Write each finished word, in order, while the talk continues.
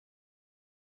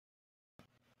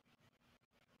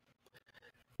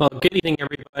Well, good evening,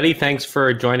 everybody. Thanks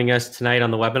for joining us tonight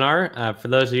on the webinar. For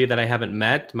those of you that I haven't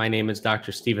met, my name is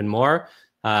Dr. Stephen Moore.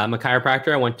 I'm a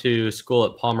chiropractor. I went to school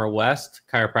at Palmer West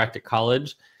Chiropractic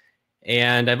College,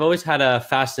 and I've always had a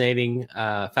fascination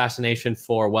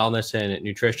for wellness and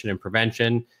nutrition and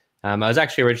prevention. I was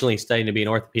actually originally studying to be an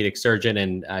orthopedic surgeon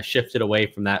and shifted away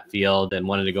from that field and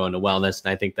wanted to go into wellness.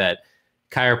 And I think that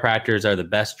chiropractors are the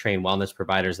best trained wellness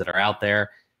providers that are out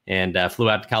there, and flew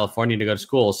out to California to go to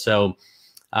school. So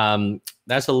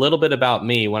that's a little bit about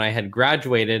me. When I had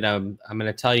graduated, I'm going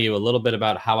to tell you a little bit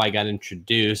about how I got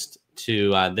introduced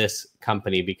to this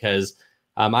company, because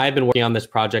I've been working on this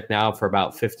project now for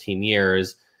about 15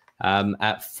 years.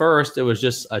 At first, it was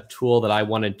just a tool that I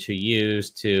wanted to use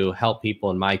to help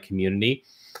people in my community.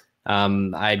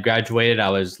 I had graduated.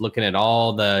 I was looking at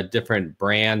all the different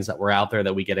brands that were out there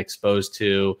that we get exposed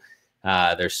to.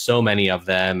 There's so many of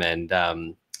them,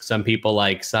 and some people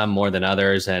like some more than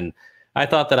others. And I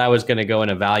thought that I was going to go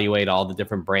and evaluate all the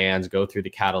different brands, go through the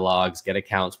catalogs, get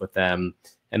accounts with them,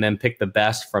 and then pick the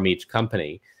best from each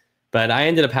company. But I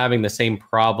ended up having the same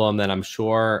problem that I'm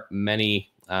sure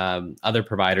many other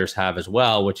providers have as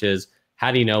well, which is,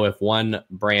 how do you know if one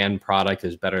brand product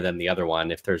is better than the other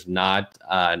one if there's not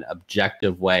an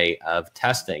objective way of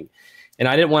testing? And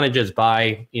I didn't want to just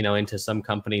buy, into some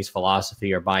company's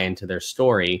philosophy or buy into their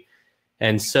story.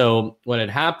 And so what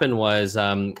had happened was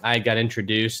I got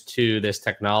introduced to this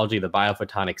technology, the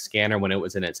Biophotonic scanner, when it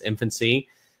was in its infancy.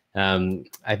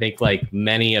 I think like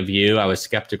many of you, I was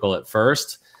skeptical at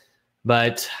first,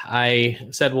 but I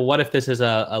said, well, what if this is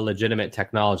a legitimate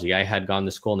technology? I had gone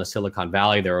to school in the Silicon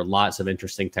Valley. There were lots of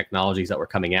interesting technologies that were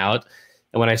coming out.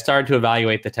 And when I started to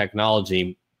evaluate the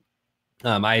technology,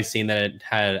 I had seen that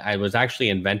I was actually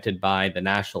invented by the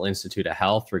National Institute of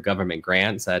Health through government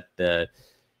grants at the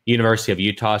University of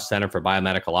Utah Center for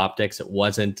Biomedical Optics. It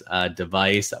wasn't a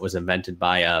device that was invented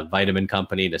by a vitamin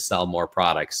company to sell more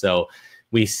products. So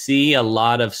we see a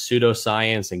lot of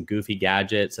pseudoscience and goofy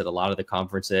gadgets at a lot of the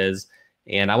conferences,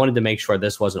 and I wanted to make sure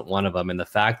this wasn't one of them. And the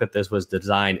fact that this was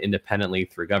designed independently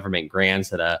through government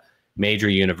grants at a major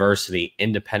university,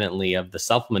 independently of the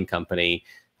supplement company,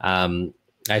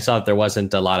 I saw that there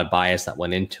wasn't a lot of bias that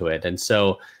went into it. And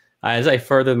so as I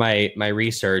furthered my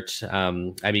research,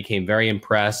 I became very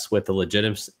impressed with the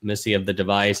legitimacy of the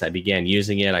device. I began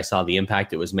using it. I saw the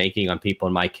impact it was making on people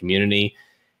in my community.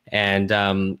 And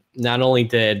not only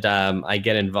did I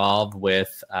get involved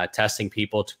with testing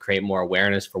people to create more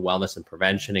awareness for wellness and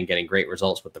prevention and getting great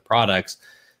results with the products,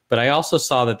 but I also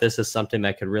saw that this is something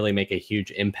that could really make a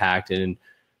huge impact in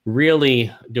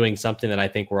really doing something that I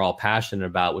think we're all passionate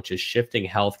about, which is shifting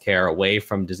healthcare away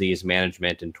from disease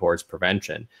management and towards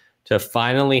prevention, to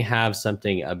finally have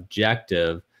something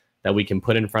objective that we can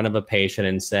put in front of a patient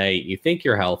and say, you think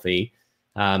you're healthy,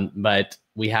 but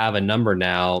we have a number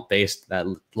now based that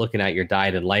looking at your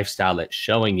diet and lifestyle that's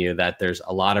showing you that there's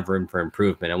a lot of room for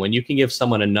improvement. And when you can give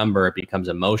someone a number, it becomes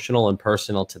emotional and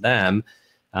personal to them.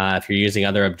 If you're using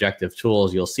other objective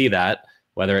tools, you'll see that,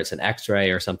 whether it's an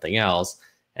X-ray or something else.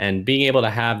 And being able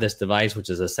to have this device, which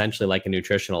is essentially like a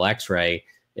nutritional X-ray,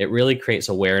 it really creates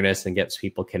awareness and gets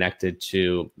people connected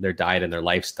to their diet and their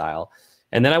lifestyle.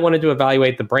 And then I wanted to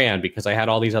evaluate the brand, because I had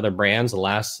all these other brands. The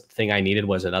last thing I needed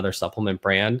was another supplement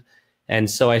brand.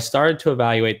 And so I started to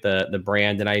evaluate the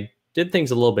brand, and I did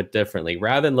things a little bit differently.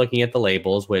 Rather than looking at the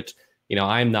labels, which,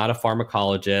 I'm not a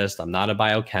pharmacologist, I'm not a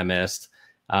biochemist,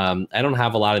 I don't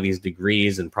have a lot of these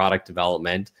degrees in product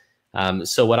development.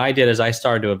 So what I did is I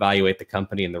started to evaluate the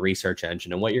company and the research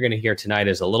engine. And what you're going to hear tonight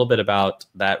is a little bit about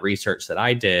that research that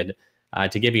I did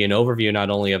to give you an overview, not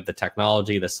only of the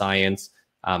technology, the science,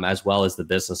 as well as the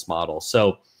business model.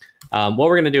 So what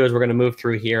we're going to do is we're going to move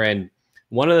through here. And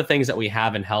one of the things that we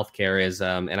have in healthcare is,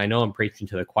 and I know I'm preaching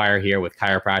to the choir here with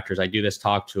chiropractors, I do this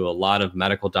talk to a lot of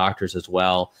medical doctors as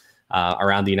well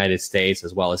around the United States,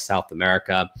 as well as South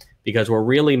America, because we're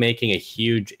really making a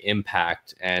huge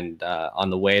impact and on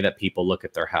the way that people look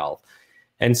at their health.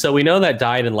 And so we know that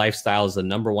diet and lifestyle is the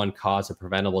 #1 cause of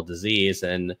preventable disease.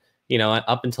 And,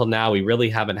 up until now, we really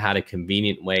haven't had a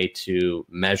convenient way to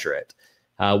measure it.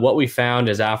 What we found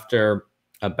is after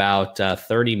about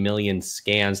 30 million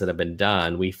scans that have been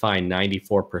done, we find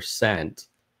 94%,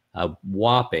 a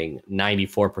whopping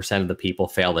 94% of the people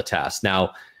fail the test.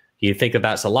 Now, you think that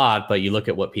that's a lot, but you look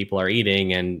at what people are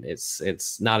eating, and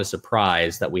it's not a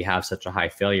surprise that we have such a high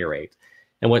failure rate.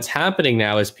 And what's happening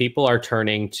now is people are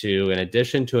turning to, in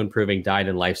addition to improving diet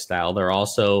and lifestyle, they're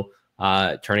also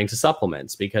turning to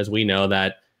supplements, because we know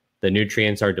that the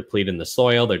nutrients are depleted in the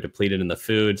soil, they're depleted in the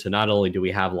food. So not only do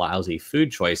we have lousy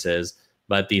food choices,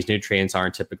 but these nutrients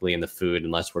aren't typically in the food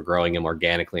unless we're growing them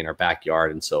organically in our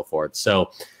backyard and so forth.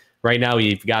 So right now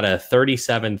we've got a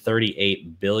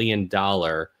 $38 billion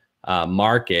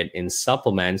market in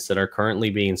supplements that are currently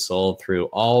being sold through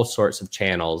all sorts of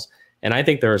channels. And I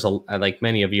think there's, like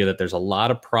many of you, that there's a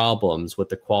lot of problems with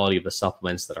the quality of the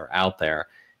supplements that are out there.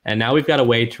 And now we've got a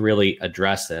way to really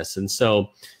address this. And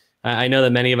so I know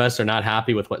that many of us are not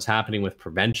happy with what's happening with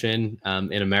prevention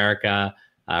in America.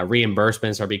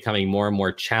 Reimbursements are becoming more and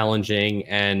more challenging.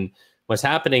 And what's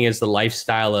happening is the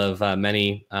lifestyle of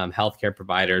many healthcare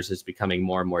providers is becoming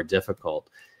more and more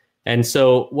difficult. And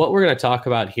so what we're going to talk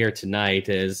about here tonight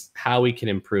is how we can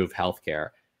improve healthcare,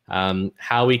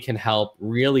 how we can help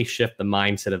really shift the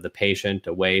mindset of the patient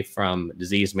away from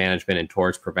disease management and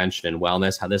towards prevention and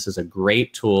wellness, how this is a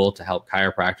great tool to help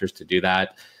chiropractors to do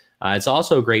that. It's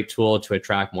also a great tool to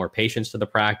attract more patients to the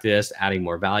practice, adding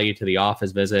more value to the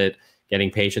office visit, getting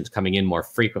patients coming in more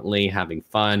frequently, having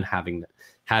fun, having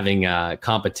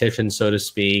competition, so to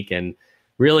speak, and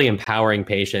really empowering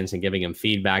patients and giving them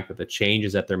feedback that the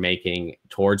changes that they're making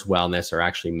towards wellness are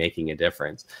actually making a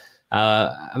difference.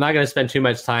 I'm not going to spend too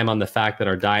much time on the fact that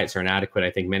our diets are inadequate.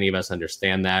 I think many of us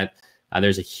understand that.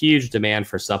 There's a huge demand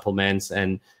for supplements.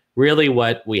 And really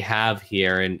what we have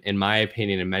here, in my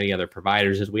opinion, and many other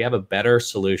providers, is we have a better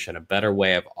solution, a better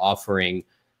way of offering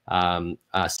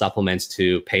supplements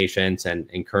to patients and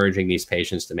encouraging these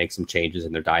patients to make some changes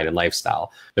in their diet and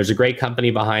lifestyle. There's a great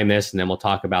company behind this, and then we'll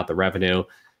talk about the revenue.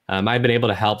 I've been able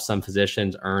to help some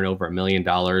physicians earn over $1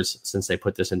 million since they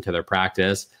put this into their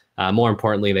practice. More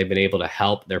importantly, they've been able to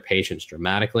help their patients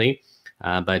dramatically,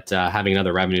 but having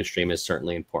another revenue stream is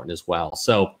certainly important as well.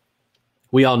 So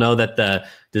we all know that the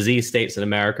disease states in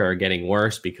America are getting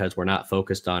worse because we're not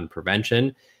focused on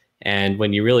prevention. And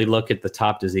when you really look at the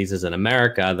top diseases in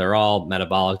America, they're all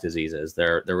metabolic diseases.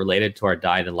 They're related to our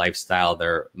diet and lifestyle.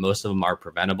 Most of them are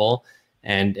preventable.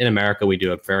 And in America, we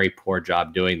do a very poor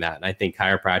job doing that. And I think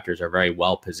chiropractors are very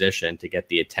well positioned to get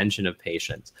the attention of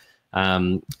patients.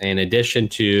 In addition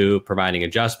to providing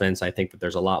adjustments, I think that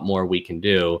there's a lot more we can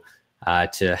do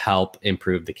to help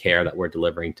improve the care that we're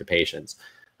delivering to patients.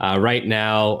 Right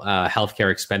now,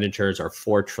 healthcare expenditures are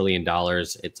 $4 trillion.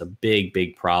 It's a big,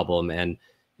 big problem.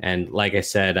 And like I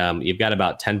said, you've got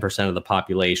about 10% of the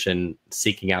population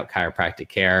seeking out chiropractic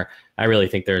care. I really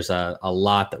think there's a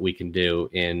lot that we can do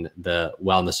in the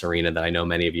wellness arena that I know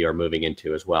many of you are moving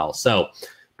into as well. So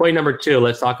point number 2,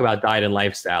 let's talk about diet and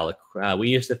lifestyle. We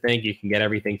used to think you can get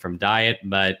everything from diet,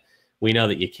 but we know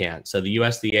that you can't. So the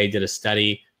USDA did a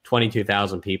study,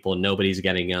 22,000 people, nobody's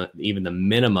getting even the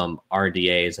minimum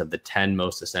RDAs of the 10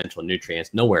 most essential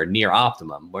nutrients, nowhere near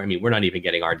optimum. I mean, we're not even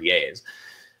getting RDAs.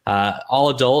 All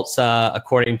adults,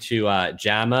 according to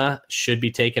JAMA, should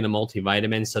be taking a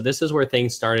multivitamin. So this is where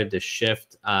things started to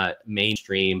shift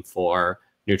mainstream for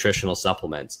nutritional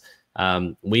supplements.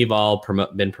 We've all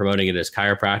been promoting it as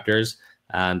chiropractors,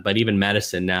 but even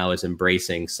medicine now is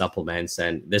embracing supplements,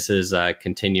 and this is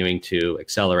continuing to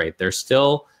accelerate. There's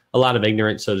still a lot of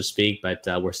ignorance, so to speak, but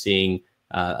we're seeing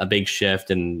a big shift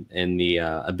in the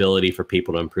ability for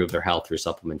people to improve their health through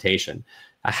supplementation.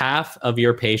 Half of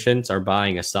your patients are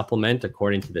buying a supplement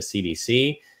according to the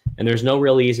CDC, and there's no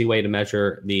real easy way to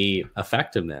measure the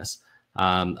effectiveness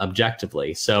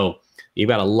objectively. So you've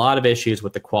got a lot of issues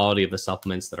with the quality of the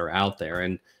supplements that are out there.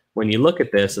 And when you look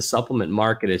at this, the supplement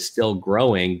market is still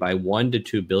growing by $1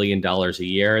 to $2 billion a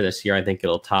year. This year, I think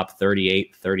it'll top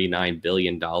 $39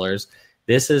 billion.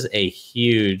 This is a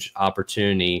huge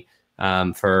opportunity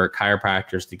for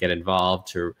chiropractors to get involved,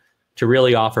 to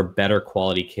really offer better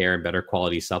quality care and better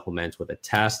quality supplements with a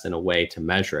test and a way to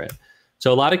measure it.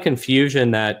 So a lot of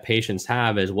confusion that patients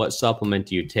have is, what supplement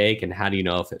do you take and how do you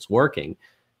know if it's working?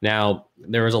 Now,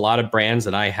 there was a lot of brands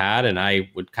that I had, and I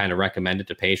would kind of recommend it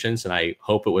to patients, and I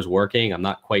hope it was working. I'm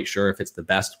not quite sure if it's the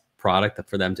best product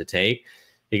for them to take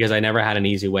because I never had an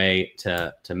easy way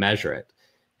to measure it.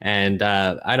 And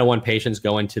I don't want patients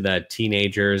going to the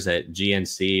teenagers at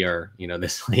GNC or,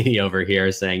 this lady over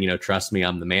here saying, trust me,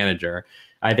 I'm the manager.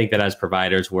 I think that as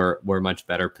providers, we're much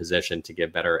better positioned to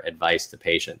give better advice to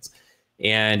patients.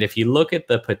 And if you look at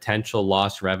the potential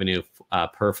lost revenue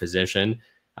per physician,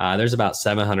 there's about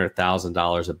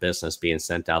 $700,000 of business being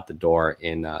sent out the door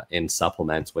in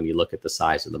supplements when you look at the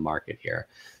size of the market here.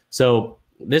 So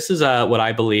this is what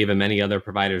I believe, and many other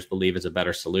providers believe, is a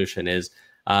better solution, is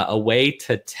a way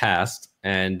to test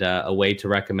and a way to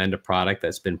recommend a product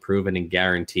that's been proven and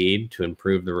guaranteed to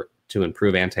improve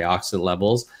antioxidant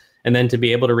levels, and then to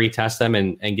be able to retest them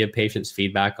and give patients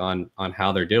feedback on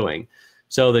how they're doing.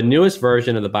 So the newest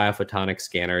version of the Biophotonic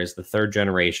scanner is the 3rd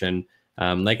generation.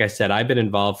 Like I said, I've been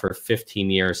involved for 15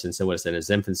 years since it was in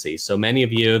its infancy. So many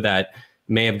of you that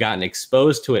may have gotten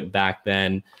exposed to it back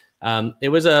then It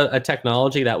was a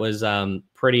technology that was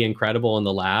pretty incredible in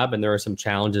the lab, and there were some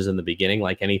challenges in the beginning.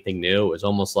 Like anything new, it was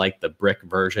almost like the brick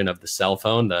version of the cell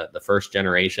phone, the first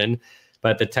generation.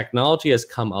 But the technology has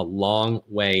come a long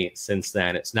way since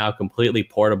then. It's now completely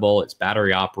portable. It's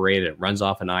battery operated. It runs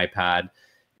off an iPad.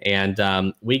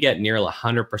 And we get near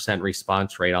 100%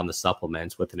 response rate on the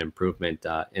supplements with an improvement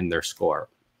in their score.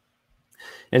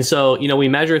 And so, we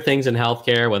measure things in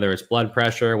healthcare, whether it's blood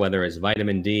pressure, whether it's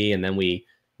vitamin D, and then we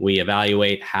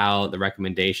evaluate how the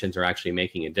recommendations are actually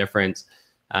making a difference.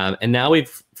 And now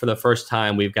for the first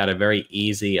time, we've got a very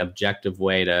easy, objective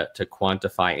way to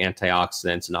quantify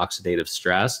antioxidants and oxidative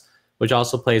stress, which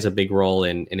also plays a big role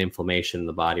in inflammation in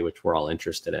the body, which we're all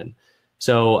interested in.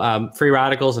 So free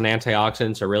radicals and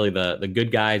antioxidants are really the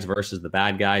good guys versus the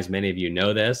bad guys. Many of you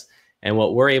know this. And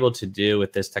what we're able to do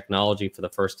with this technology for the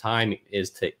first time is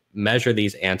to measure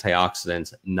these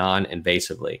antioxidants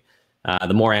non-invasively.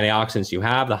 The more antioxidants you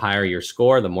have, the higher your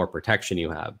score, the more protection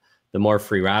you have. The more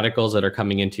free radicals that are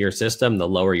coming into your system, the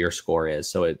lower your score is.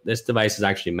 So this device is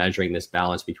actually measuring this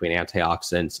balance between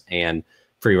antioxidants and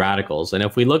free radicals. And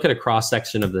if we look at a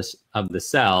cross-section of the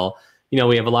cell,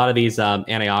 we have a lot of these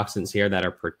antioxidants here that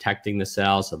are protecting the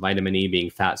cell. So vitamin E, being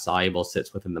fat soluble,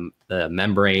 sits within the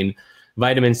membrane.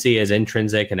 Vitamin C is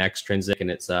intrinsic and extrinsic in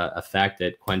its effect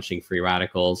at quenching free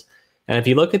radicals. And if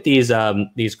you look at these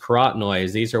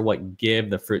carotenoids, these are what give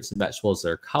the fruits and vegetables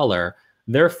their color.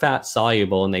 They're fat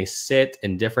soluble, and they sit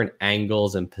in different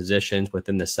angles and positions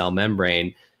within the cell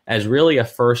membrane as really a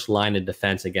first line of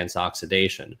defense against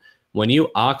oxidation. When you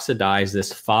oxidize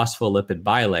this phospholipid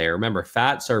bilayer, remember,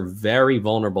 fats are very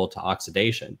vulnerable to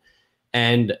oxidation.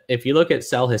 And if you look at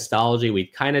cell histology, we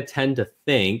kind of tend to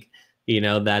think,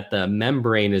 that the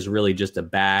membrane is really just a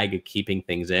bag of keeping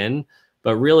things in.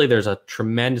 But really, there's a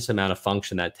tremendous amount of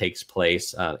function that takes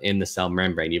place in the cell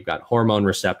membrane. You've got hormone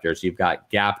receptors, you've got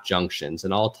gap junctions,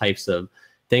 and all types of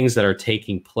things that are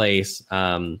taking place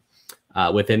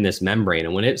within this membrane.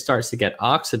 And when it starts to get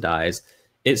oxidized,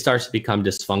 it starts to become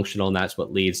dysfunctional, and that's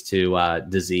what leads to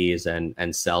disease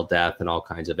and cell death and all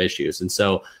kinds of issues. And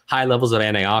so high levels of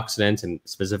antioxidants, and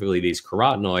specifically these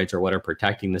carotenoids, are what are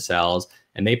protecting the cells,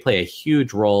 and they play a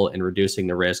huge role in reducing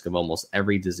the risk of almost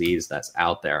every disease that's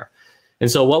out there. And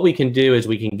so what we can do is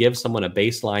we can give someone a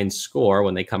baseline score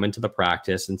when they come into the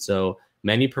practice. And so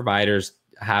many providers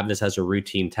have this as a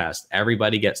routine test.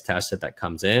 Everybody gets tested that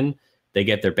comes in. They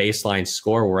get their baseline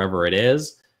score wherever it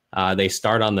is. They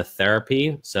start on the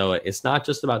therapy. So it's not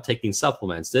just about taking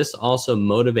supplements. This also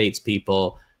motivates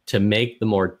people to make the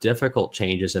more difficult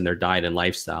changes in their diet and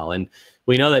lifestyle. And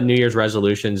we know that New Year's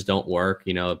resolutions don't work.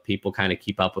 People kind of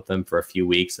keep up with them for a few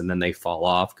weeks and then they fall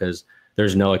off because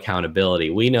there's no accountability.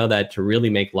 We know that to really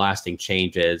make lasting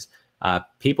changes,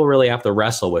 people really have to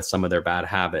wrestle with some of their bad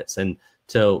habits. And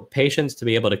so patients to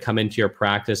be able to come into your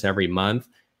practice every month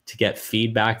to get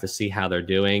feedback to see how they're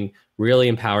doing really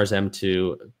empowers them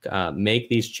to make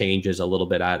these changes a little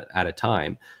bit at a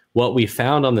time. What we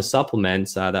found on the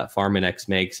supplements that PharmaNex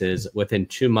makes is within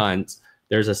 2 months,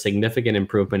 there's a significant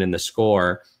improvement in the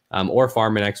score, or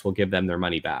PharmaNex will give them their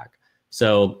money back.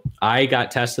 So I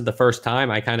got tested the first time.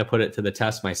 I kind of put it to the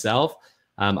test myself.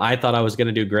 I thought I was going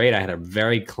to do great. I had a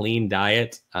very clean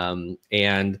diet,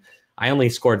 and I only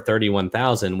scored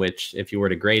 31,000, which if you were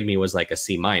to grade me was like a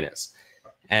C-.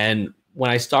 And when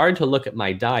I started to look at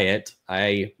my diet,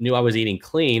 I knew I was eating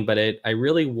clean, but I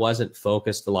really wasn't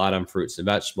focused a lot on fruits and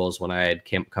vegetables when I had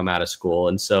come out of school.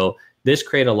 And so this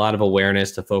created a lot of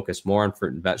awareness to focus more on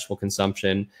fruit and vegetable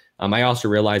consumption. I also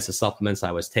realized the supplements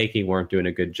I was taking weren't doing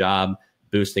a good job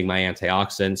boosting my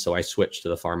antioxidants, so I switched to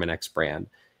the PharmaNex brand.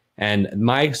 And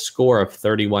my score of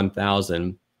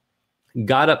 31,000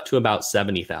 got up to about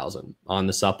 70,000 on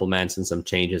the supplements and some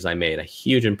changes I made, a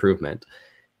huge improvement.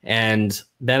 And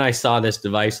then I saw this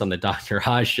device on the Dr.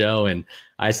 Oz show, and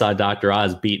I saw Dr.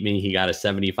 Oz beat me. He got a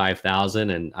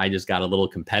 75,000, and I just got a little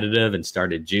competitive and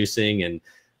started juicing.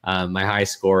 And my high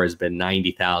score has been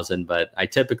 90,000, but I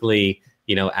typically,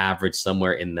 average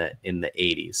somewhere in the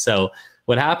 80s. So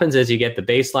what happens is you get the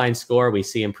baseline score. We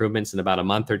see improvements in about a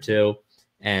month or two,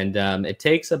 and it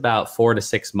takes about 4 to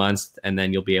 6 months, and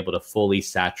then you'll be able to fully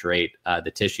saturate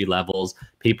the tissue levels.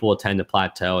 People will tend to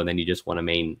plateau, and then you just want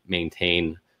to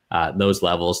maintain those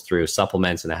levels through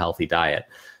supplements and a healthy diet.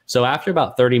 So after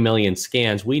about 30 million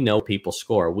scans, we know people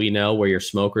score. We know where your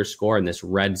smokers score in this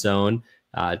red zone.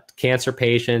 Cancer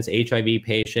patients, HIV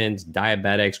patients,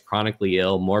 diabetics, chronically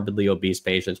ill, morbidly obese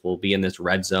patients will be in this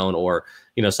red zone, or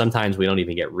sometimes we don't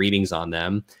even get readings on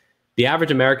them. The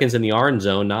average American's in the orange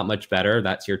zone, not much better.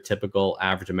 That's your typical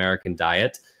average American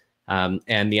diet.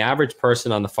 And the average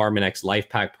person on the PharmaNex Life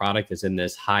Pack product is in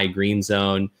this high green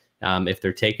zone. If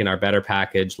they're taking our Better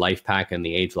Package, Life Pack, and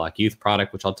the Age Lock Youth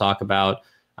product, which I'll talk about,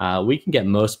 we can get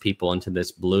most people into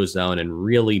this blue zone and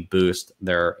really boost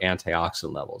their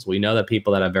antioxidant levels. We know that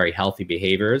people that have very healthy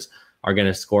behaviors are going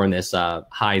to score in this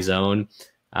high zone.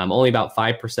 Only about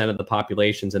 5% of the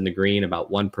population's in the green,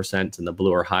 about 1% in the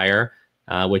blue or higher,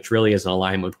 which really is in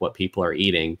alignment with what people are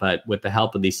eating. But with the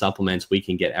help of these supplements, we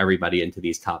can get everybody into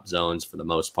these top zones for the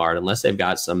most part, unless they've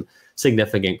got some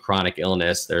significant chronic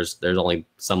illness. There's only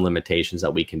some limitations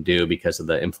that we can do because of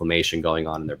the inflammation going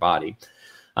on in their body.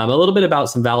 A little bit about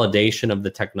some validation of the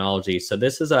technology. So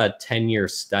this is a 10-year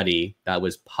study that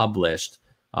was published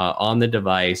on the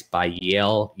device by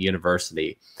Yale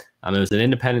University. It was an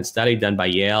independent study done by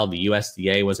Yale. The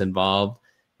USDA was involved.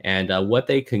 And what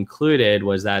they concluded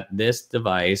was that this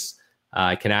device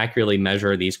can accurately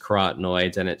measure these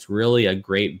carotenoids, and it's really a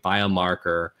great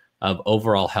biomarker of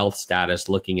overall health status,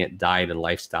 looking at diet and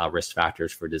lifestyle risk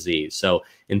factors for disease. So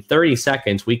in 30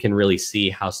 seconds, we can really see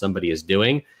how somebody is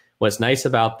doing. What's nice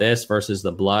about this versus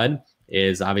the blood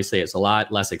is obviously it's a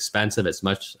lot less expensive. It's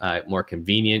much more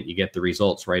convenient. You get the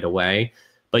results right away.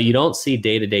 But you don't see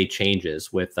day-to-day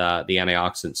changes with the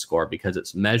antioxidant score because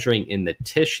it's measuring in the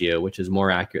tissue, which is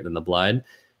more accurate than the blood.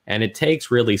 And it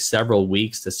takes really several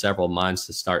weeks to several months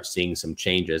to start seeing some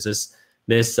changes.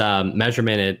 This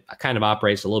measurement, it kind of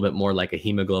operates a little bit more like a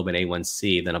hemoglobin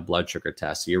A1C than a blood sugar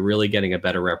test. So you're really getting a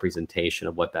better representation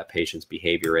of what that patient's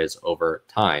behavior is over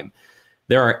time.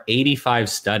 There are 85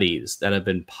 studies that have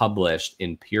been published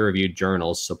in peer-reviewed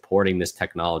journals supporting this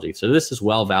technology. So this is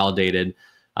well validated.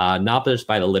 Not just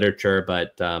by the literature,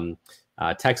 but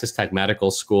Texas Tech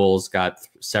Medical School's got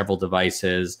several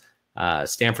devices.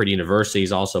 Stanford University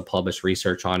has also published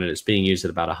research on it. It's being used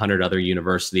at about 100 other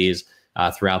universities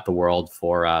throughout the world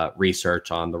for research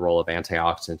on the role of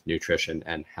antioxidants, nutrition,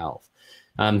 and health.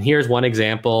 Here's one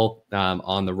example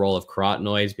on the role of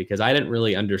carotenoids, because I didn't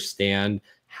really understand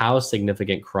how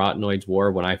significant carotenoids were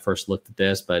when I first looked at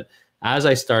this. But as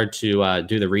I started to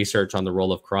do the research on the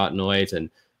role of carotenoids and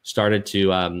started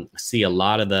to see a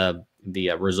lot of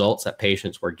the results that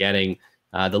patients were getting,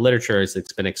 the literature has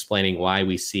been explaining why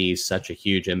we see such a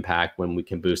huge impact when we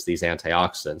can boost these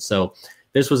antioxidants. So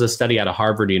this was a study out of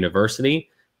Harvard University.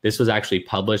 This was actually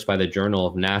published by the Journal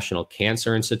of National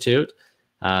Cancer Institute,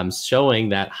 showing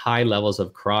that high levels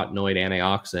of carotenoid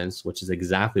antioxidants, which is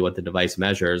exactly what the device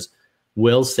measures,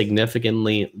 will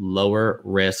significantly lower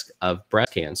risk of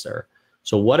breast cancer.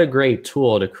 So what a great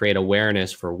tool to create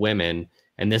awareness for women.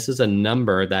 And this is a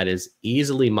number that is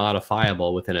easily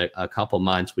modifiable. Within a couple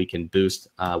months, we can boost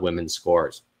women's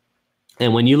scores.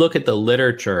 And when you look at the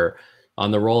literature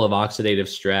on the role of oxidative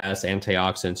stress,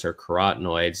 antioxidants, or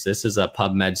carotenoids, this is a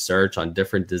PubMed search on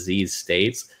different disease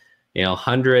states. You know,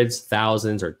 hundreds,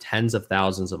 thousands, or tens of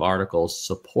thousands of articles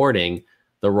supporting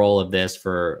the role of this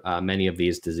for many of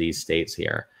these disease states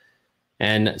here.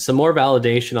 And some more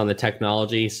validation on the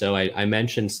technology. So I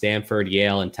mentioned Stanford,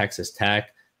 Yale, and Texas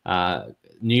Tech.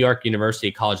 New York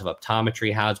University College of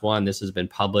Optometry has one. This has been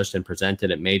published and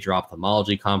presented at major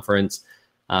ophthalmology conference.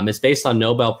 It's based on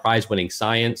Nobel Prize winning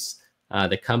science.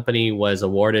 The company was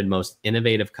awarded Most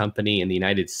Innovative Company in the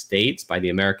United States by the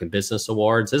American Business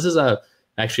Awards. This is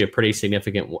actually a pretty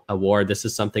significant award. This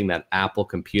is something that Apple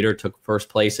Computer took first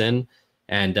place in,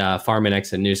 and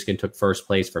Pharmanex and Nuskin took first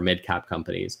place for mid-cap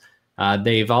companies.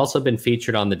 They've also been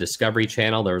featured on the Discovery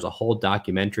Channel. There was a whole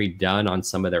documentary done on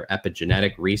some of their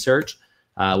epigenetic research,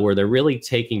 where they're really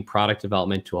taking product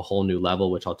development to a whole new level,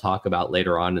 which I'll talk about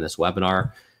later on in this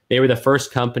webinar. They were the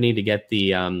first company to get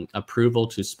the approval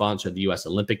to sponsor the U.S.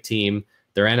 Olympic team.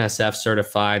 They're NSF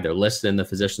certified. They're listed in the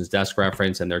Physician's Desk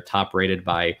reference, and they're top rated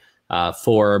by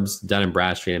Forbes, Dun &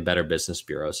 Bradstreet, and Better Business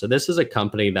Bureau. So this is a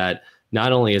company that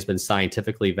not only has been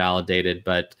scientifically validated,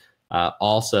 but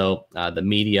also the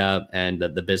media and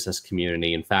the business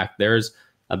community. In fact, there's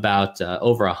about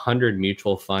over 100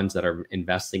 mutual funds that are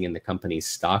investing in the company's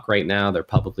stock right now. They're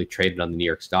publicly traded on the New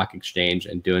York Stock Exchange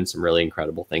and doing some really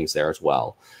incredible things there as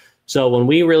well. So when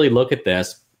we really look at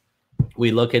this,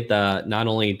 we look at not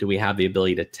only do we have the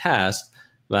ability to test,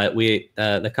 but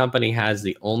the company has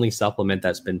the only supplement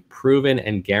that's been proven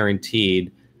and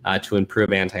guaranteed to improve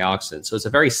antioxidants. So it's a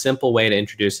very simple way to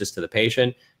introduce this to the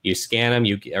patient. You scan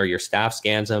them, or your staff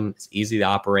scans them. It's easy to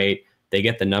operate. They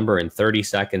get the number in 30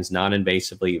 seconds,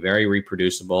 non-invasively, very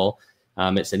reproducible.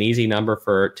 It's an easy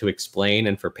number to explain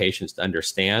and for patients to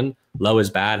understand. Low is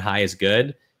bad, high is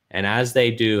good. And as they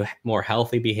do more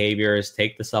healthy behaviors,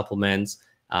 take the supplements,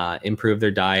 improve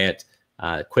their diet,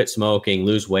 quit smoking,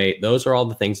 lose weight, those are all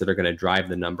the things that are going to drive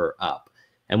the number up.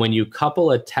 And when you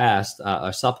couple a test,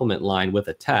 a supplement line with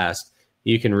a test,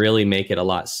 you can really make it a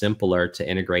lot simpler to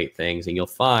integrate things. And you'll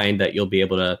find that you'll be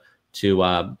able to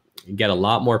to get a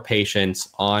lot more patients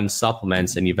on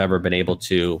supplements than you've ever been able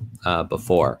to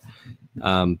before,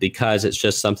 because it's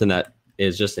just something that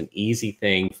is just an easy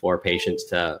thing for patients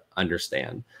to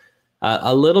understand.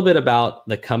 A little bit about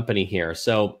the company here.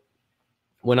 So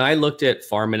when I looked at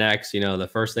Pharmanex, the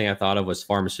first thing I thought of was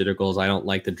pharmaceuticals. I don't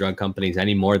like the drug companies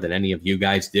any more than any of you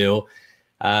guys do.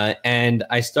 And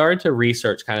I started to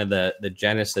research kind of the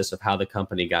genesis of how the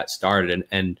company got started.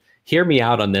 And hear me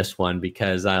out on this one,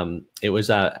 because it was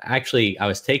actually, I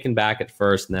was taken back at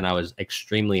first, and then I was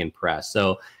extremely impressed.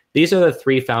 So these are the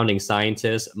three founding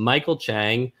scientists. Michael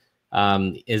Chang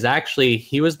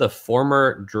he was the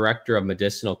former director of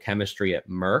medicinal chemistry at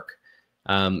Merck.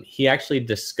 He actually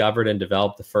discovered and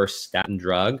developed the first statin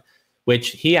drug,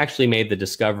 which he actually made the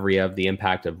discovery of the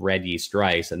impact of red yeast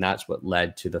rice, and that's what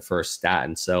led to the first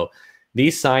statin. So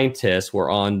these scientists were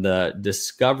on the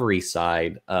discovery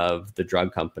side of the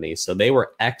drug companies. So they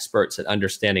were experts at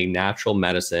understanding natural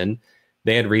medicine.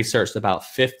 They had researched about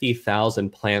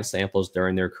 50,000 plant samples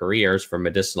during their careers for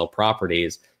medicinal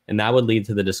properties, and that would lead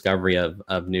to the discovery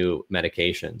of new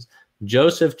medications.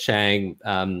 Joseph Chang,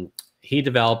 he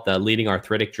developed the leading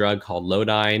arthritic drug called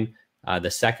Lodine, the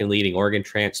second leading organ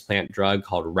transplant drug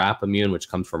called Rapamune, which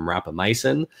comes from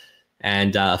rapamycin,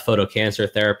 and photocancer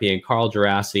therapy. And Carl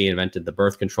Djerassi invented the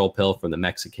birth control pill from the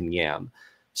Mexican yam.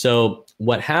 So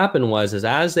what happened was,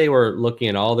 as they were looking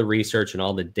at all the research and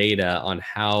all the data on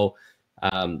how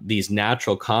these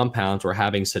natural compounds were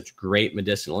having such great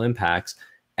medicinal impacts,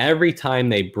 every time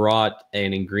they brought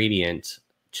an ingredient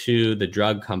to the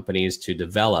drug companies to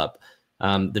develop,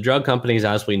 the drug companies,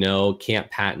 as we know, can't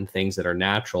patent things that are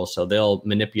natural. So they'll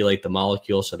manipulate the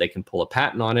molecule so they can pull a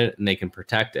patent on it and they can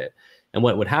protect it. And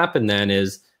what would happen then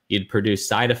is you'd produce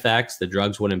side effects. The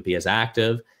drugs wouldn't be as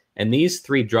active. And these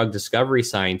three drug discovery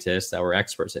scientists that were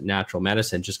experts at natural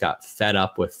medicine just got fed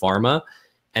up with pharma.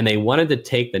 And they wanted to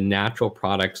take the natural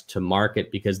products to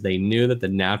market because they knew that the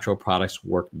natural products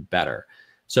worked better.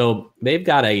 So they've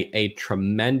got a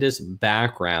tremendous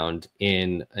background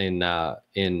in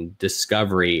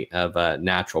discovery of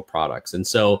natural products. And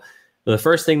so the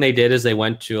first thing they did is they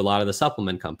went to a lot of the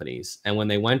supplement companies. And when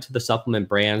they went to the supplement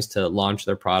brands to launch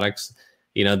their products,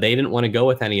 they didn't want to go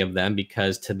with any of them,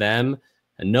 because to them,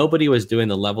 nobody was doing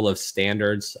the level of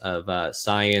standards of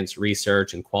science,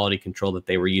 research, and quality control that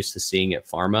they were used to seeing at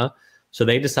pharma. So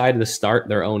they decided to start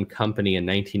their own company in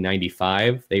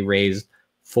 1995. They raised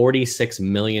 $46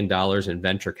 million in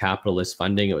venture capitalist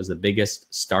funding. It was the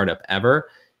biggest startup ever.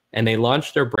 And they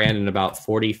launched their brand in about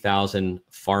 40,000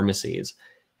 pharmacies.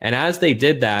 And as they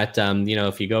did that,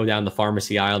 if you go down the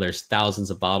pharmacy aisle, there's thousands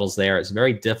of bottles there. It's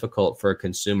very difficult for a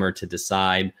consumer to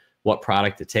decide what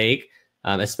product to take,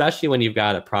 especially when you've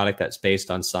got a product that's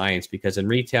based on science, because in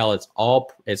retail, it's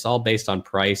all based on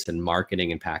price and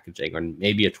marketing and packaging, or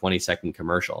maybe a 20-second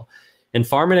commercial. And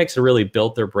Pharmanex really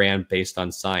built their brand based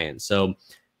on science. So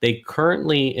they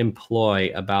currently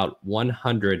employ about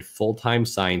 100 full-time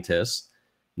scientists.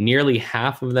 Nearly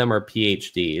half of them are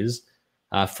PhDs.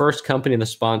 First company to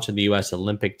sponsor the U.S.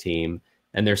 Olympic team,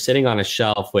 and they're sitting on a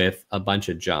shelf with a bunch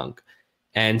of junk.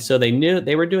 And so they knew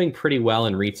they were doing pretty well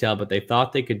in retail, but they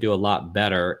thought they could do a lot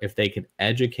better if they could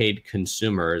educate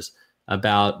consumers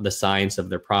about the science of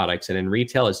their products. And in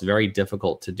retail, it's very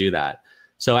difficult to do that.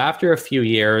 So after a few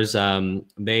years,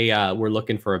 they were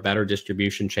looking for a better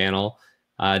distribution channel.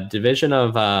 Division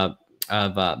of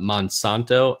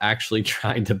Monsanto actually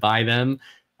tried to buy them.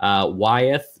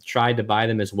 Wyeth tried to buy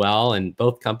them as well, and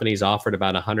both companies offered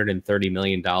about $130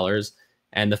 million.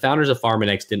 And the founders of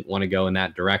Pharmanex didn't want to go in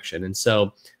that direction. And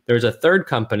so there's a third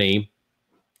company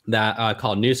that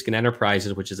called Nu Skin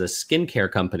Enterprises, which is a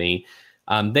skincare company.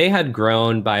 They had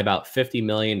grown by about 50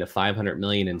 million to 500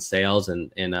 million in sales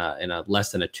in a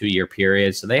less than a 2-year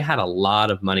period. So they had a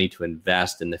lot of money to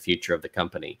invest in the future of the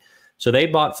company. So they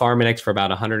bought Pharmanex for about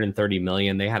 130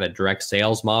 million. They had a direct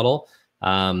sales model,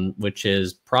 which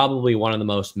is probably one of the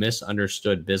most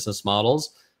misunderstood business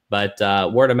models. But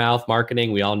word of mouth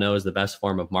marketing, we all know, is the best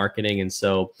form of marketing. And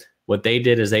so what they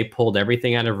did is they pulled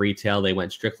everything out of retail. They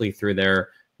went strictly through their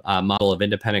model of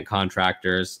independent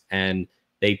contractors, and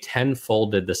they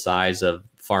tenfolded the size of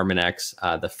Pharmanex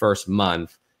the first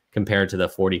month compared to the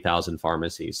 40,000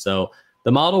 pharmacies. So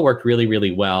the model worked really,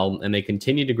 really well, and they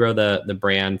continued to grow the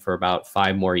brand for about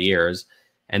 5 more years.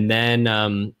 And then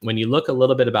when you look a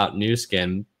little bit about Nu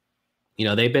Skin,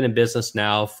 they've been in business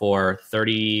now for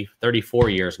 34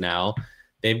 years now.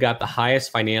 They've got the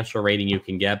highest financial rating you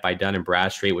can get by Dun &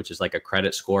 Bradstreet, which is like a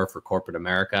credit score for corporate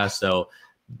America. So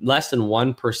less than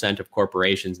 1% of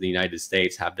corporations in the United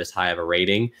States have this high of a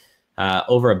rating.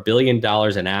 Over $1 billion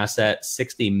in assets,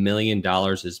 $60 million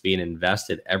is being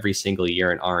invested every single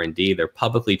year in R&D. They're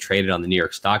publicly traded on the New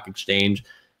York Stock Exchange.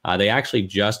 They actually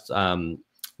just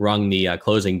rung the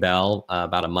closing bell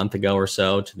about a month ago or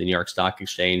so to the New York Stock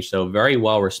Exchange. So very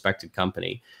well-respected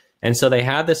company. And so they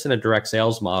had this in a direct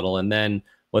sales model. And then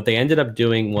what they ended up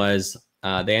doing was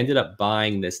they ended up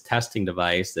buying this testing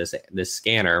device, this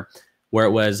scanner, where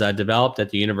it was developed at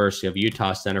the University of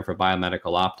Utah Center for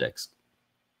Biomedical Optics.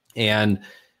 And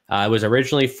it was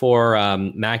originally for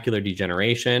macular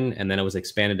degeneration, and then it was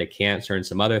expanded to cancer and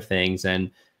some other things.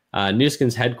 And Nu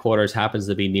Skin's headquarters happens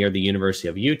to be near the University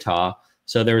of Utah.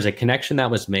 So there was a connection that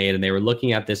was made, and they were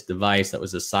looking at this device that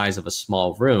was the size of a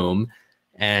small room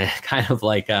and kind of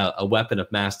like a weapon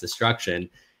of mass destruction.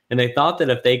 And they thought that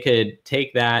if they could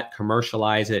take that,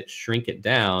 commercialize it, shrink it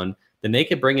down, then they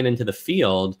could bring it into the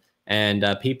field and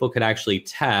people could actually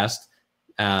test,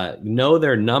 know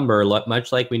their number,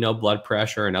 much like we know blood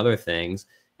pressure and other things,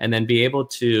 and then be able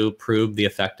to prove the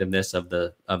effectiveness of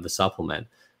the supplement.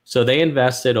 So they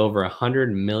invested over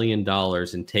 $100 million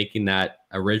in taking that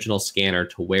original scanner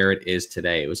to where it is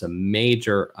today. It was a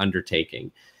major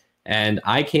undertaking. And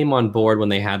I came on board when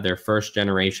they had their first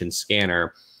generation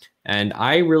scanner. And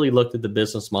I really looked at the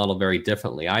business model very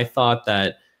differently. I thought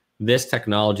that this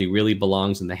technology really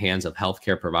belongs in the hands of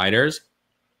healthcare providers.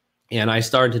 And I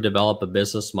started to develop a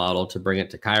business model to bring it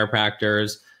to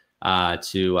chiropractors,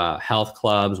 to health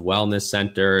clubs, wellness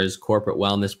centers, corporate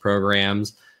wellness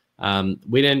programs.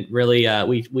 We didn't really,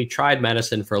 we tried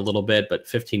medicine for a little bit, but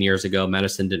 15 years ago,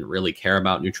 medicine didn't really care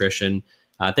about nutrition.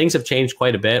 Things have changed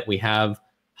quite a bit. We have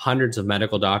hundreds of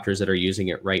medical doctors that are using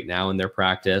it right now in their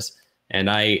practice. And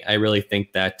I really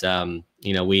think that,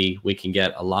 we can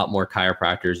get a lot more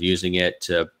chiropractors using it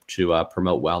to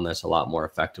promote wellness a lot more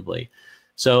effectively.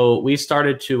 So we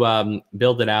started to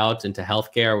build it out into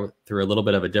healthcare through a little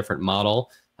bit of a different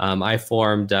model. I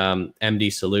formed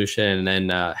MD Solution and then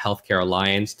Healthcare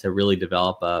Alliance to really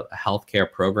develop a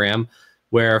healthcare program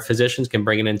where physicians can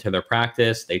bring it into their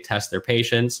practice. They test their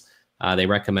patients, they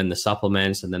recommend the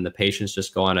supplements, and then the patients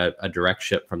just go on a direct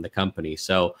ship from the company.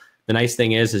 So the nice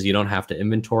thing is you don't have to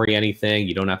inventory anything.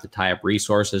 You don't have to tie up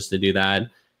resources to do that.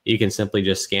 You can simply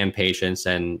just scan patients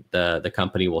and the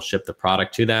company will ship the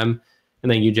product to them. And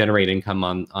then you generate income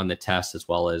on the test as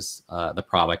well as the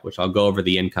product, which I'll go over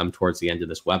the income towards the end of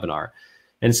this webinar.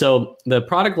 And so the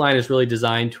product line is really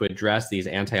designed to address these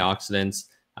antioxidants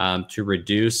to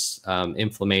reduce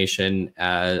inflammation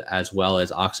as well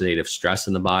as oxidative stress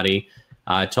in the body,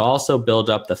 to also build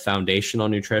up the foundational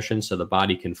nutrition so the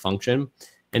body can function.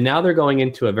 And now they're going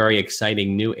into a very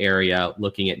exciting new area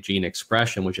looking at gene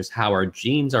expression, which is how our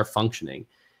genes are functioning.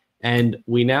 And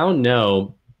we now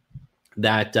know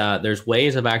that there's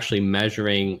ways of actually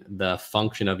measuring the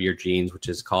function of your genes, which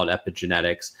is called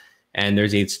epigenetics. And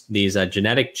there's these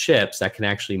genetic chips that can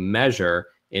actually measure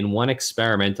in one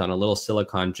experiment on a little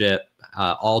silicon chip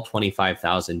all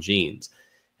 25,000 genes.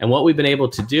 And what we've been able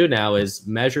to do now is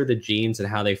measure the genes and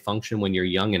how they function when you're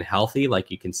young and healthy, like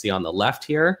you can see on the left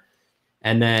here.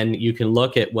 And then you can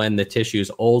look at when the tissue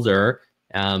is older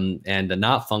and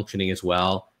not functioning as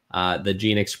well. The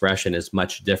gene expression is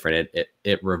much different.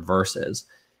 It reverses.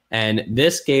 And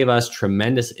this gave us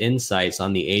tremendous insights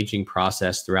on the aging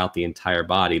process throughout the entire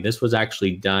body. This was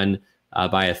actually done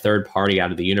by a third party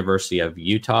out of the University of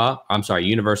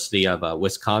University of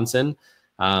Wisconsin,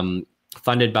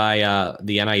 funded by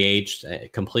the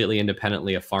NIH, completely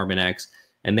independently of Pharmanex.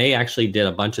 And they actually did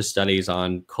a bunch of studies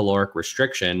on caloric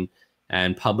restriction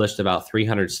and published about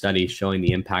 300 studies showing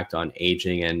the impact on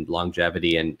aging and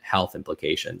longevity and health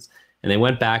implications. And they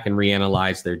went back and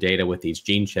reanalyzed their data with these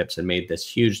gene chips and made this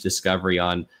huge discovery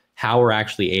on how we're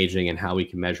actually aging and how we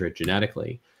can measure it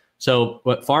genetically. So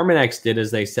what Pharmanex did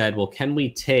is they said, well, can we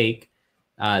take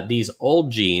these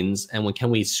old genes and can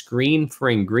we screen for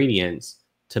ingredients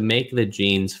to make the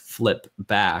genes flip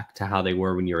back to how they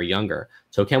were when you were younger?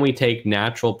 So can we take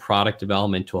natural product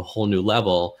development to a whole new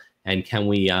level? And can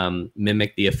we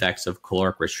mimic the effects of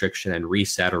caloric restriction and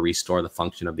reset or restore the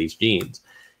function of these genes?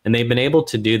 And they've been able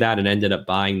to do that and ended up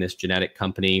buying this genetic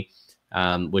company,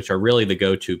 which are really the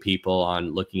go-to people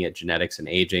on looking at genetics and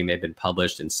aging. They've been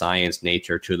published in Science,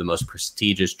 Nature, two of the most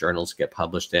prestigious journals to get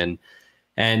published in.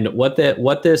 And what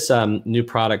this new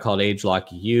product called ageLOC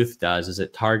Youth does is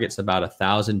it targets about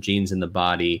 1,000 genes in the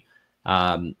body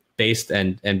and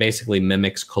basically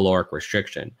mimics caloric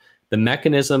restriction. The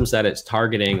mechanisms that it's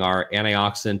targeting are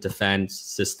antioxidant defense,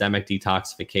 systemic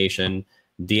detoxification,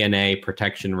 DNA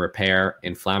protection, repair,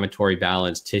 inflammatory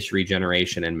balance, tissue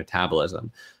regeneration, and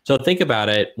metabolism. So think about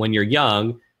it. When you're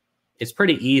young, it's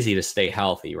pretty easy to stay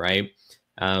healthy, right?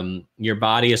 your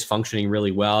body is functioning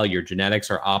really well. Your genetics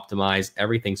are optimized.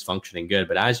 Everything's functioning good.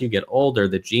 But as you get older,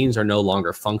 the genes are no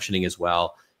longer functioning as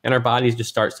well. And our bodies just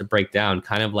starts to break down,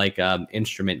 kind of like an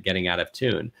instrument getting out of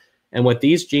tune. And what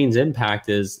these genes impact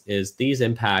is these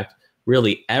impact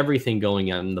really everything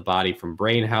going on in the body, from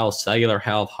brain health, cellular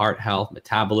health, heart health,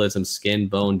 metabolism, skin,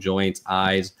 bone, joints,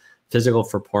 eyes, physical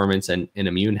performance, and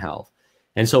immune health.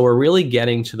 And so we're really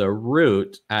getting to the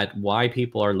root at why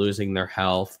people are losing their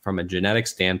health from a genetic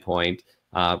standpoint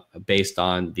based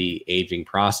on the aging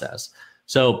process.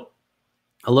 So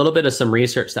a little bit of some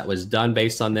research that was done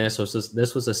based on this.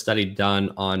 This was a study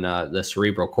done on the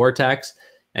cerebral cortex.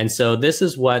 And so this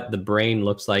is what the brain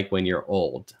looks like when you're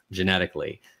old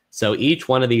genetically. So each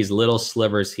one of these little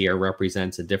slivers here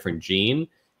represents a different gene.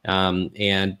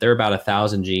 And there are about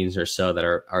 1,000 genes or so that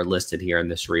are listed here in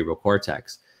the cerebral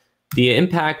cortex. The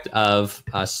impact of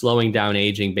slowing down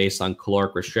aging based on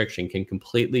caloric restriction can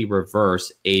completely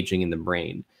reverse aging in the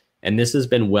brain. And this has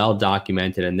been well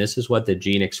documented. And this is what the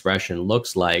gene expression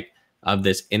looks like of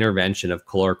this intervention of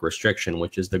caloric restriction,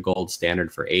 which is the gold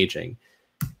standard for aging.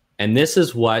 And this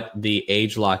is what the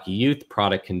ageLOC Youth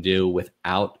product can do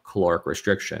without caloric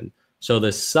restriction. So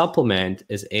the supplement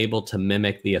is able to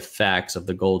mimic the effects of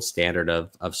the gold standard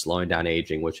of slowing down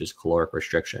aging, which is caloric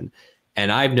restriction.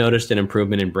 And I've noticed an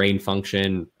improvement in brain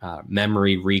function,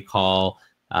 memory, recall,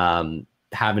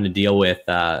 having to deal with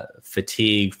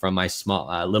fatigue from my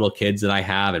small little kids that I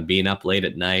have and being up late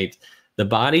at night. The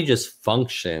body just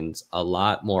functions a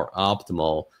lot more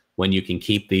optimal when you can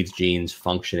keep these genes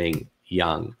functioning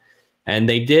young. And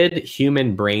they did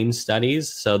human brain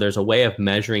studies. So there's a way of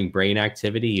measuring brain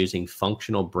activity using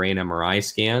functional brain MRI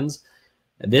scans.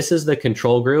 This is the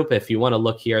control group. If you want to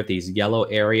look here at these yellow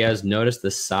areas, notice the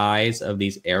size of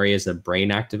these areas of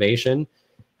brain activation.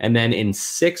 And then in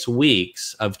 6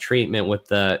 weeks of treatment with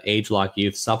the ageLOC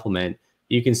Youth supplement,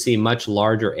 you can see much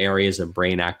larger areas of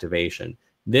brain activation.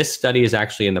 This study is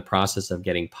actually in the process of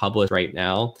getting published right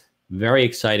now. Very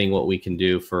exciting what we can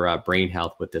do for brain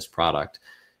health with this product.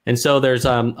 And so there's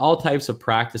all types of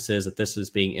practices that this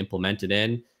is being implemented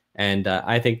in. And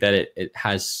I think that it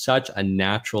has such a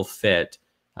natural fit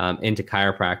into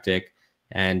chiropractic.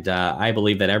 And I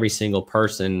believe that every single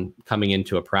person coming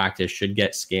into a practice should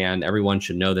get scanned. Everyone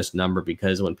should know this number,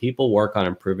 because when people work on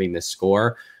improving this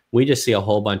score, we just see a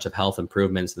whole bunch of health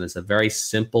improvements. And it's a very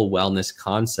simple wellness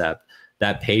concept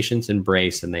that patients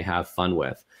embrace and they have fun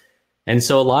with. And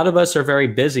so a lot of us are very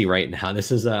busy right now.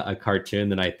 This is a cartoon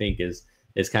that I think is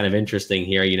kind of interesting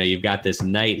here. You know, you've got this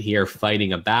knight here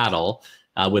fighting a battle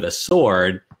with a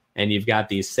sword, and you've got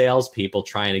these salespeople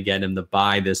trying to get him to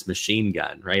buy this machine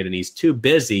gun, right? And he's too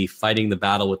busy fighting the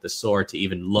battle with the sword to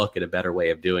even look at a better way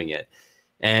of doing it.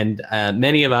 And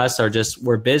many of us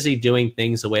we're busy doing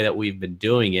things the way that we've been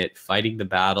doing it, fighting the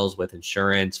battles with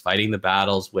insurance, fighting the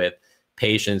battles with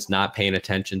patients not paying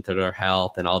attention to their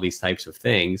health and all these types of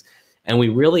things. And we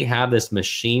really have this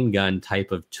machine gun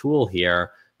type of tool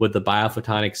here with the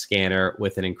Biophotonic scanner,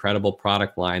 with an incredible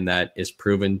product line that is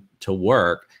proven to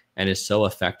work and is so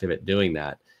effective at doing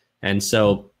that. And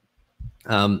so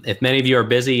if many of you are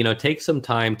busy, you know, take some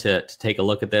time to take a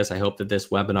look at this. I hope that this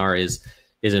webinar is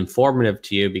informative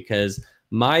to you, because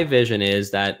my vision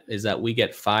is that we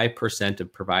get 5%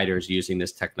 of providers using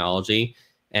this technology,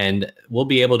 and we'll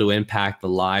be able to impact the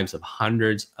lives of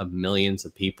hundreds of millions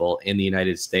of people in the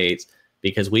United States,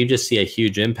 because we just see a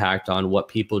huge impact on what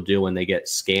people do when they get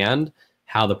scanned,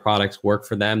 how the products work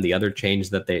for them, the other changes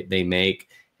that they make,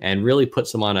 and really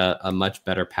puts them on a much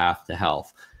better path to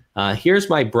health. Here's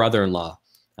my brother-in-law.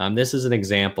 This is an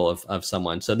example of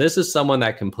someone. So this is someone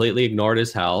that completely ignored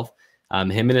his health.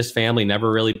 Him and his family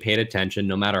never really paid attention,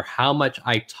 no matter how much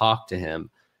I talked to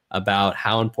him about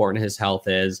how important his health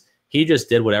is. He just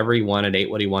did whatever he wanted, ate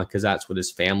what he wanted, because that's what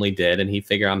his family did. And he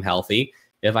figured, I'm healthy.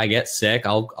 If I get sick,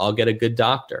 I'll get a good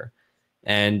doctor.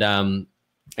 And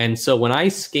so when I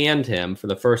scanned him for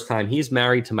the first time, he's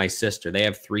married to my sister. They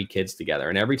have 3 kids together.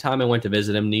 And every time I went to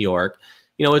visit him in New York,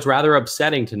 you know, it's rather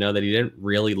upsetting to know that he didn't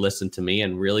really listen to me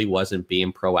and really wasn't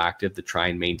being proactive to try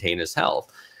and maintain his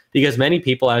health. Because many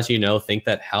people, as you know, think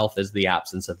that health is the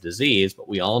absence of disease, but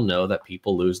we all know that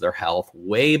people lose their health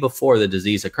way before the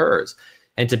disease occurs.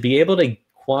 And to be able to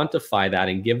quantify that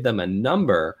and give them a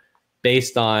number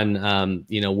based on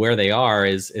you know, where they are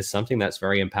is something that's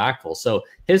very impactful. So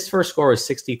his first score was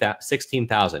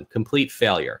 16,000, complete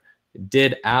failure,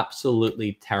 did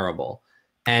absolutely terrible.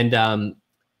 And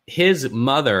his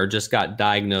mother just got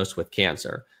diagnosed with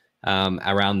cancer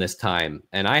around this time.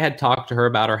 And I had talked to her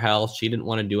about her health. She didn't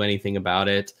want to do anything about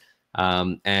it.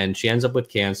 And she ends up with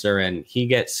cancer, and he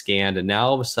gets scanned. And now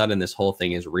all of a sudden this whole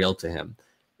thing is real to him.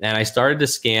 And I started to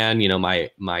scan,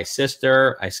 my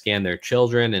sister, I scanned their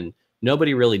children, and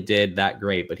nobody really did that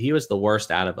great, but he was the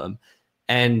worst out of them.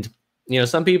 And,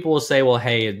 some people will say, well,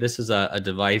 hey, this is a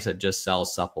device that just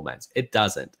sells supplements. It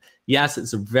doesn't. Yes,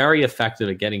 it's very effective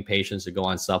at getting patients to go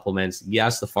on supplements.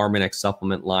 Yes, the PharmaNex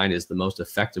supplement line is the most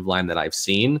effective line that I've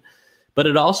seen, but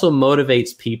it also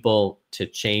motivates people to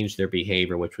change their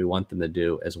behavior, which we want them to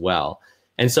do as well.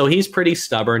 And so he's pretty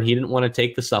stubborn. He didn't want to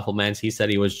take the supplements. He said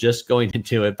he was just going to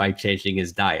do it by changing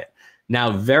his diet.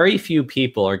 Now, very few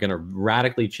people are going to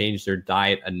radically change their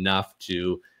diet enough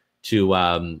to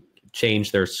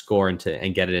change their score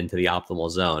and get it into the optimal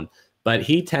zone. But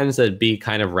he tends to be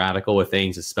kind of radical with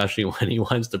things, especially when he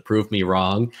wants to prove me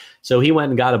wrong. So he went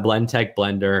and got a BlendTech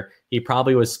blender. He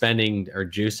probably was spending or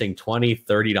juicing $20,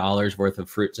 $30 worth of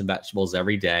fruits and vegetables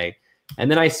every day. And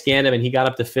then I scanned him and he got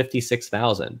up to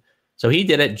 56,000. So he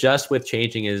did it just with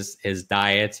changing his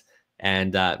diet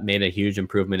and made a huge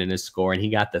improvement in his score. And he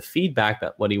got the feedback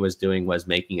that what he was doing was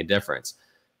making a difference.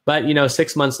 But,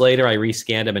 6 months later, I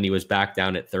rescanned him and he was back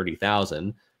down at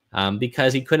 30,000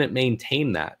 because he couldn't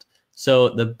maintain that. So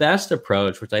the best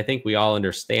approach, which I think we all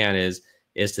understand,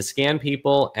 is to scan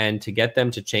people and to get them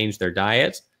to change their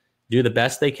diets, do the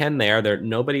best they can there.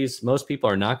 Most people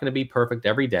are not going to be perfect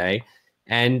every day,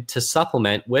 and to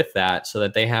supplement with that so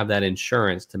that they have that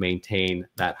insurance to maintain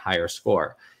that higher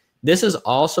score. This is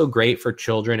also great for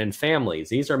children and families.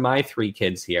 These are my 3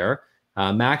 kids here.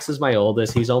 Max is my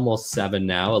oldest. He's almost 7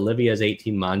 now. Olivia's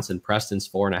 18 months and Preston's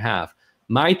 4.5.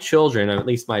 My children, or at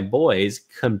least my boys,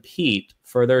 compete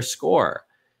for their score.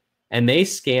 And they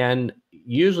scan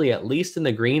usually at least in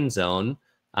the green zone.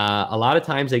 A lot of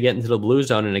times they get into the blue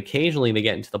zone, and occasionally they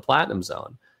get into the platinum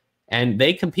zone. And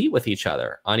they compete with each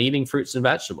other on eating fruits and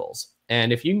vegetables.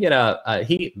 And if you can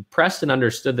get Preston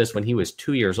understood this when he was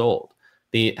 2 years old,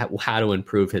 how to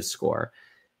improve his score.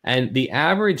 And the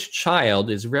average child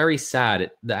is very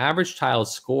sad. The average child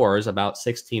scores about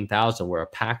 16,000, where a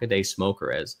pack-a-day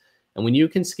smoker is. And when you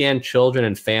can scan children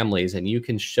and families and you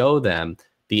can show them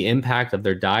the impact of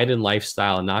their diet and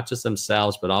lifestyle, and not just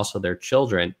themselves, but also their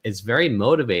children, it's very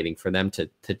motivating for them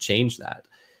to change that.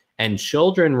 And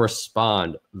children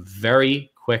respond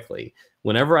very quickly.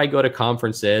 Whenever I go to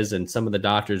conferences and some of the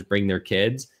doctors bring their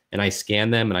kids and I scan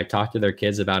them and I talk to their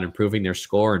kids about improving their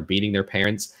score and beating their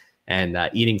parents and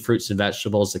eating fruits and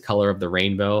vegetables the color of the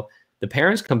rainbow, the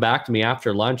parents come back to me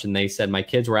after lunch and they said, my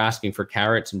kids were asking for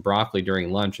carrots and broccoli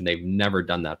during lunch and they've never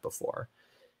done that before.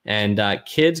 And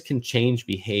kids can change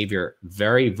behavior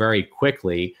very, very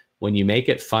quickly when you make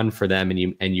it fun for them and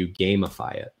you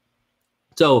gamify it.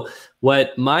 So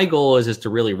what my goal is to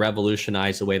really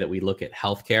revolutionize the way that we look at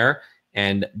healthcare.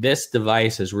 And this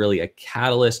device is really a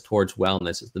catalyst towards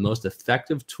wellness. It's the most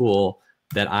effective tool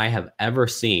that I have ever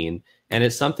seen. And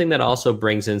it's something that also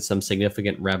brings in some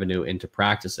significant revenue into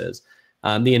practices.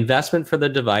 The investment for the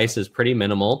device is pretty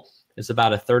minimal. It's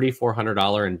about a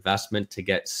 $3,400 investment to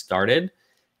get started.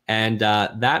 And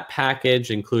that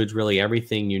package includes really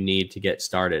everything you need to get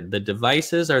started. The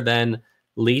devices are then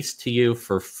leased to you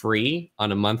for free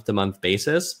on a month-to-month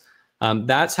basis.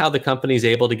 That's how the company is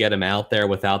able to get them out there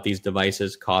without these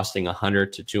devices costing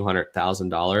 $100,000 to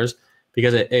 $200,000,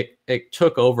 because it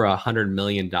took over $100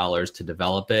 million to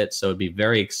develop it. So it'd be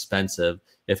very expensive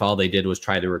if all they did was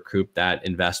try to recoup that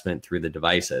investment through the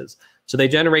devices. So they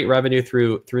generate revenue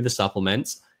through the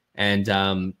supplements.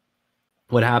 And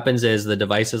what happens is the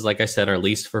devices, like I said, are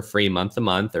leased for free month to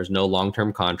month. There's no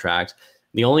long-term contract.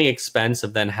 The only expense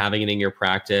of then having it in your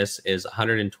practice is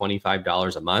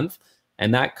 $125 a month.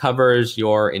 And that covers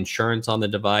your insurance on the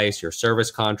device, your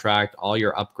service contract, all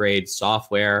your upgrades,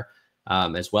 software,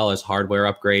 as well as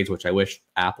hardware upgrades, which I wish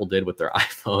Apple did with their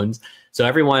iPhones. So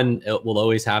everyone will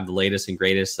always have the latest and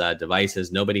greatest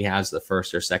devices. Nobody has the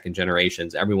first or second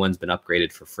generations. Everyone's been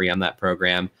upgraded for free on that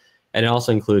program. And it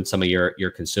also includes some of your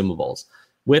consumables.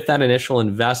 With that initial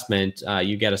investment,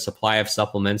 you get a supply of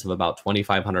supplements of about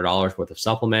 $2,500 worth of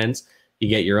supplements. You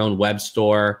get your own web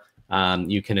store.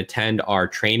 You can attend our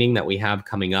training that we have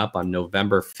coming up on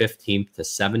November 15th to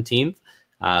 17th,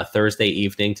 Thursday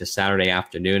evening to Saturday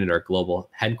afternoon at our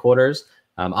global headquarters.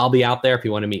 I'll be out there if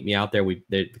you want to meet me out there.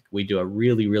 We do a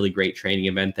really, really great training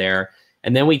event there.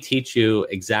 And then we teach you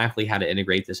exactly how to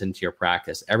integrate this into your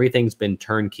practice. Everything's been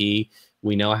turnkey.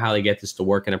 We know how to get this to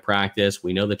work in a practice.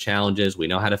 We know the challenges. We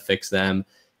know how to fix them.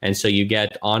 And so you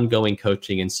get ongoing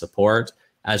coaching and support,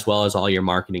 as well as all your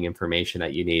marketing information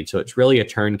that you need. So it's really a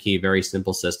turnkey, very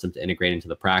simple system to integrate into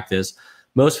the practice.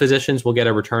 Most physicians will get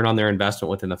a return on their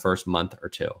investment within the first month or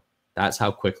two. That's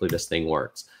how quickly this thing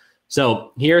works.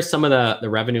 So here's some of the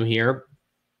revenue here.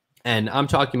 And I'm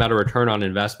talking about a return on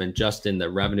investment just in the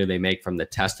revenue they make from the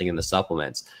testing and the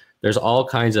supplements. There's all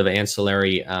kinds of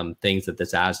ancillary things that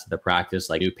this adds to the practice,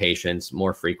 like new patients,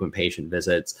 more frequent patient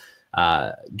visits,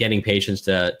 getting patients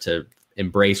to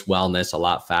embrace wellness a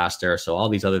lot faster. So all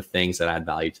these other things that add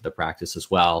value to the practice as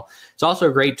well. It's also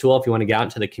a great tool if you want to get out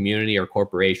into the community or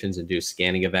corporations and do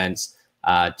scanning events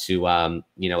to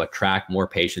attract more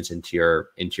patients into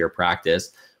your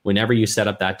practice. Whenever you set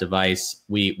up that device,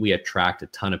 we attract a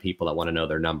ton of people that want to know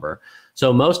their number.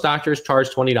 So most doctors charge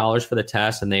 $20 for the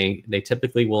test, and they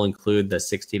typically will include the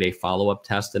 60-day follow-up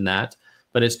test in that.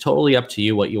 But it's totally up to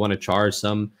you what you want to charge.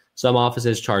 Some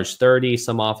offices charge $30,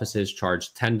 some offices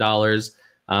charge $10.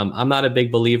 I'm not a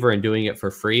big believer in doing it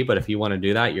for free, but if you want to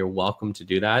do that, you're welcome to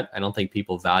do that. I don't think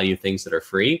people value things that are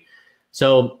free.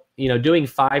 So, doing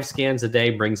 5 scans a day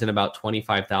brings in about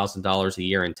 $25,000 a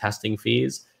year in testing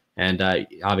fees. And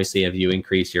obviously, if you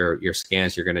increase your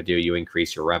scans you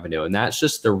increase your revenue. And that's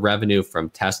just the revenue from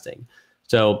testing.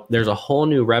 So there's a whole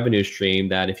new revenue stream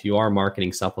that if you are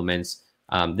marketing supplements,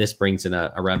 this brings in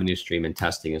a revenue stream in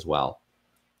testing as well.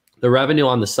 The revenue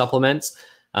on the supplements,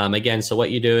 again, so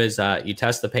what you do is you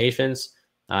test the patients,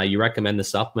 you recommend the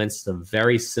supplements. It's a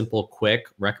very simple, quick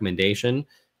recommendation.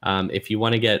 If you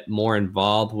want to get more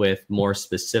involved with more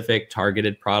specific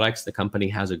targeted products, the company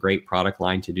has a great product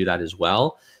line to do that as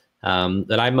well.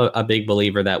 That I'm a big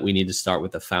believer that we need to start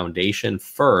with the foundation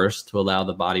first to allow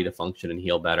the body to function and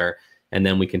heal better, and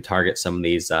then we can target some of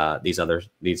these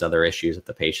other issues that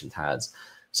the patient has.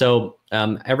 So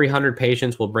every 100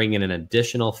 patients will bring in an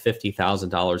additional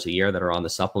 $50,000 a year that are on the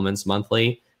supplements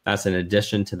monthly. That's in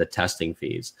addition to the testing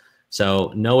fees.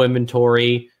 So no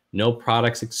inventory, no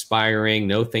products expiring,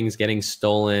 no things getting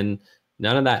stolen,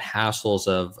 none of that hassles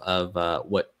of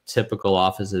what typical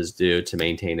offices do to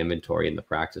maintain inventory in the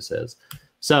practices.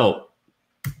 So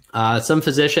some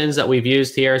physicians that we've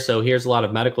used here. So here's a lot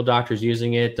of medical doctors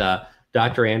using it.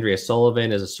 Dr. Andrea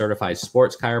Sullivan is a certified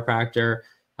sports chiropractor.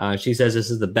 She says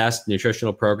this is the best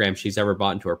nutritional program she's ever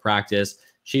bought into her practice.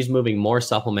 She's moving more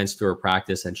supplements to her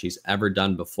practice than she's ever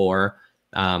done before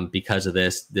because of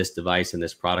this device and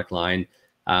this product line.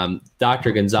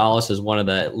 Dr. Gonzalez is one of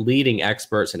the leading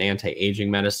experts in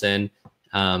anti-aging medicine.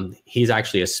 He's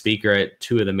actually a speaker at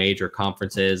 2 of the major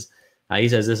conferences. He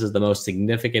says this is the most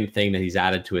significant thing that he's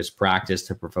added to his practice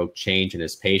to provoke change in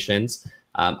his patients.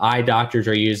 Eye doctors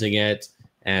are using it.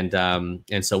 And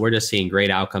so we're just seeing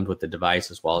great outcomes with the device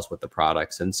as well as with the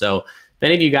products. And so if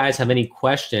any of you guys have any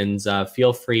questions,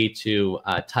 feel free to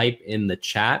type in the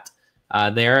chat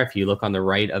there. If you look on the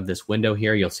right of this window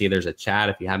here, you'll see there's a chat.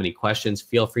 If you have any questions,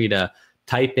 feel free to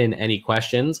type in any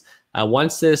questions.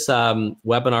 Once this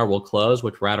webinar will close,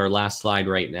 which we're at our last slide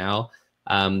right now,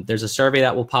 there's a survey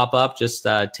that will pop up. Just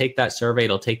take that survey.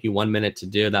 It'll take you 1 minute to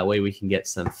do. That way we can get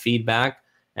some feedback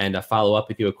and follow up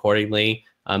with you accordingly.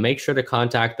 Make sure to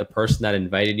contact the person that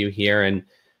invited you here and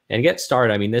get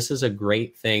started. I mean, this is a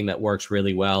great thing that works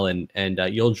really well, and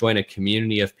you'll join a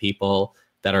community of people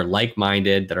that are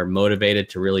like-minded, that are motivated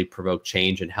to really provoke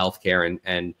change in healthcare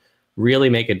and really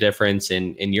make a difference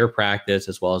in your practice,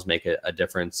 as well as make a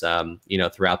difference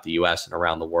throughout the US and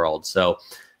around the world. So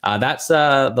that's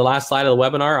the last slide of the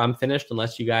webinar. I'm finished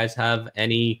unless you guys have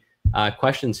any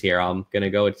questions here. I'm going to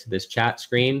go to this chat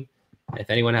screen. If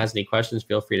anyone has any questions,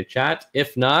 feel free to chat.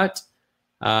 If not,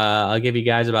 I'll give you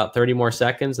guys about 30 more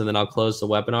seconds, and then I'll close the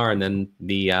webinar, and then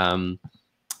the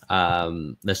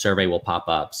survey will pop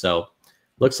up. So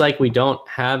looks like we don't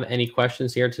have any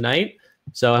questions here tonight.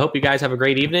 So I hope you guys have a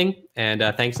great evening, and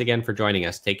thanks again for joining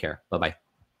us. Take care. Bye-bye.